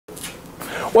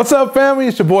What's up, family?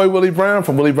 It's your boy Willie Brown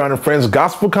from Willie Brown and Friends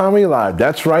Gospel Comedy Live.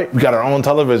 That's right, we got our own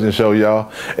television show, y'all,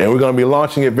 and we're going to be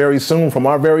launching it very soon from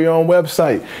our very own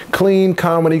website,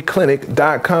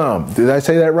 cleancomedyclinic.com. Did I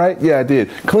say that right? Yeah, I did.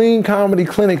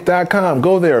 Cleancomedyclinic.com.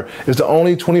 Go there. It's the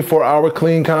only 24-hour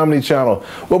clean comedy channel.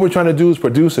 What we're trying to do is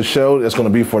produce a show that's going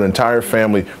to be for the entire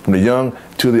family, from the young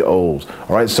to the old.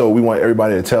 All right, so we want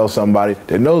everybody to tell somebody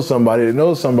that knows somebody that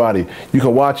knows somebody. You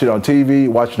can watch it on TV,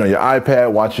 watch it on your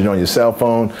iPad, watch it on your cell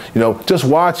phone. You know, just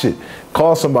watch it.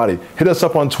 Call somebody. Hit us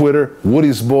up on Twitter,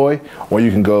 Woody's Boy, or you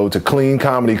can go to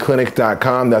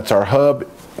cleancomedyclinic.com. That's our hub.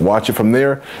 Watch it from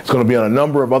there. It's going to be on a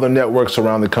number of other networks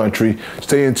around the country.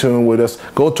 Stay in tune with us.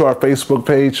 Go to our Facebook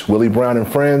page, Willie Brown and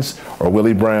Friends, or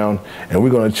Willie Brown, and we're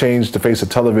going to change the face of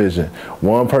television.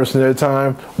 One person at a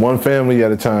time, one family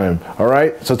at a time. All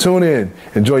right? So tune in.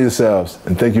 Enjoy yourselves,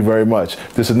 and thank you very much.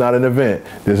 This is not an event.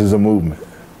 This is a movement.